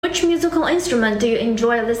which musical instrument do you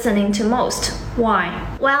enjoy listening to most?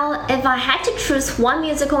 Why? Well, if I had to choose one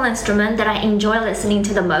musical instrument that I enjoy listening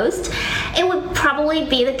to the most, it would probably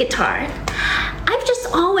be the guitar. I've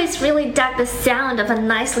just always really dug the sound of a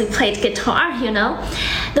nicely played guitar, you know?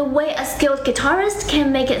 The way a skilled guitarist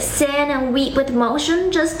can make it sing and weep with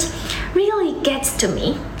emotion just really gets to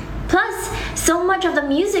me. Plus, so much of the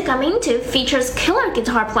music I'm into features killer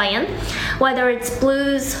guitar playing. Whether it's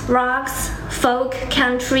blues, rocks, folk,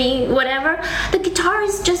 country, whatever, the guitar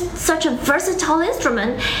is just such a versatile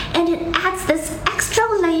instrument, and it adds this extra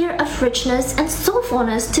layer of richness and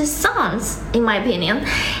soulfulness to songs, in my opinion.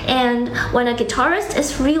 And when a guitarist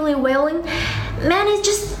is really wailing, man, it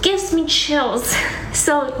just gives me chills.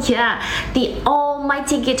 So yeah, the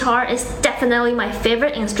almighty guitar is definitely my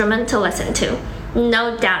favorite instrument to listen to.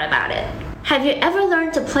 No doubt about it. Have you ever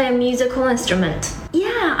learned to play a musical instrument?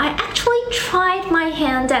 Yeah, I actually tried my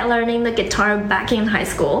hand at learning the guitar back in high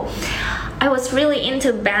school. I was really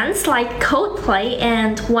into bands like Coldplay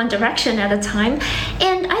and One Direction at the time,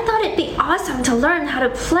 and I thought it'd be awesome to learn how to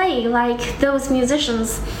play like those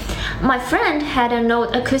musicians. My friend had an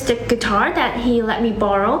old acoustic guitar that he let me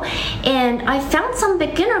borrow, and I found some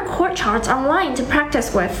beginner chord charts online to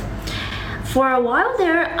practice with. For a while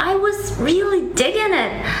there, I was really digging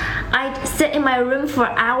it. I'd sit in my room for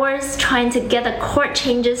hours trying to get the chord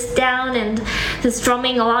changes down and just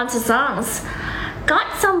strumming along to songs.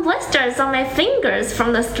 Got some blisters on my fingers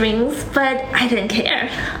from the strings, but I didn't care.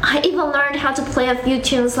 I even learned how to play a few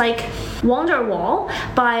tunes like Wonderwall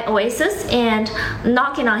by Oasis and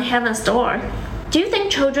Knocking on Heaven's Door. Do you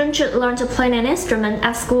think children should learn to play an instrument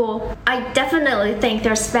at school? I definitely think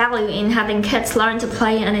there's value in having kids learn to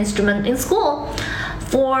play an instrument in school.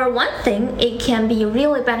 For one thing, it can be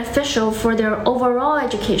really beneficial for their overall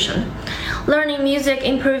education. Learning music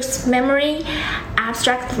improves memory,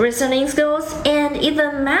 abstract reasoning skills, and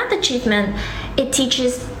even math achievement. It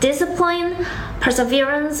teaches discipline,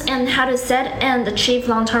 perseverance, and how to set and achieve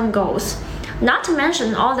long-term goals. Not to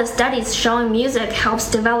mention all the studies showing music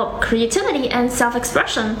helps develop creativity and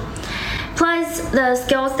self-expression. Plus, the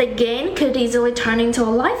skills they gain could easily turn into a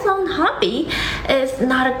lifelong hobby, if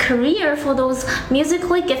not a career for those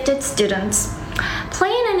musically gifted students.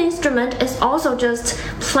 Playing an instrument is also just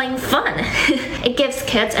plain fun. It gives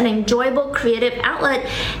kids an enjoyable creative outlet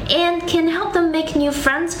and can help them make new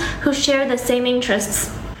friends who share the same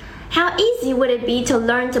interests. How easy would it be to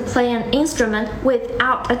learn to play an instrument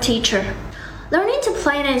without a teacher? Learning to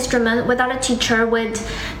play an instrument without a teacher would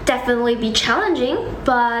definitely be challenging,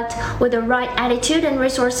 but with the right attitude and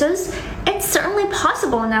resources, it's certainly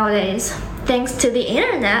possible nowadays. Thanks to the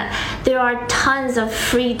internet, there are tons of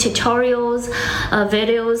free tutorials,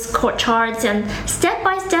 videos, chord charts, and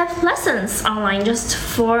step-by-step lessons online just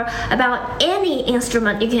for about any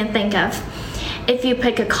instrument you can think of. If you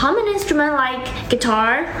pick a common instrument like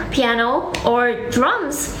guitar, piano, or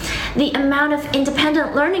drums, the amount of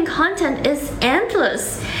independent learning content is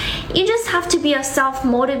endless. You just have to be a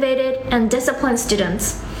self-motivated and disciplined student.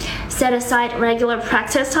 Set aside regular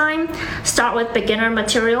practice time, start with beginner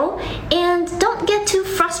material, and don't get too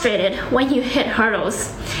frustrated when you hit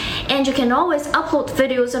hurdles. And you can always upload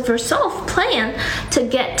videos of yourself playing to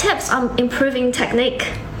get tips on improving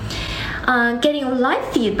technique. Getting live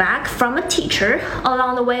feedback from a teacher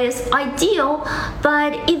along the way is ideal,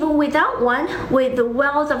 but even without one, with the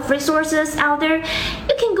wealth of resources out there,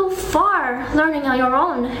 you can go far learning on your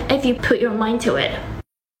own if you put your mind to it.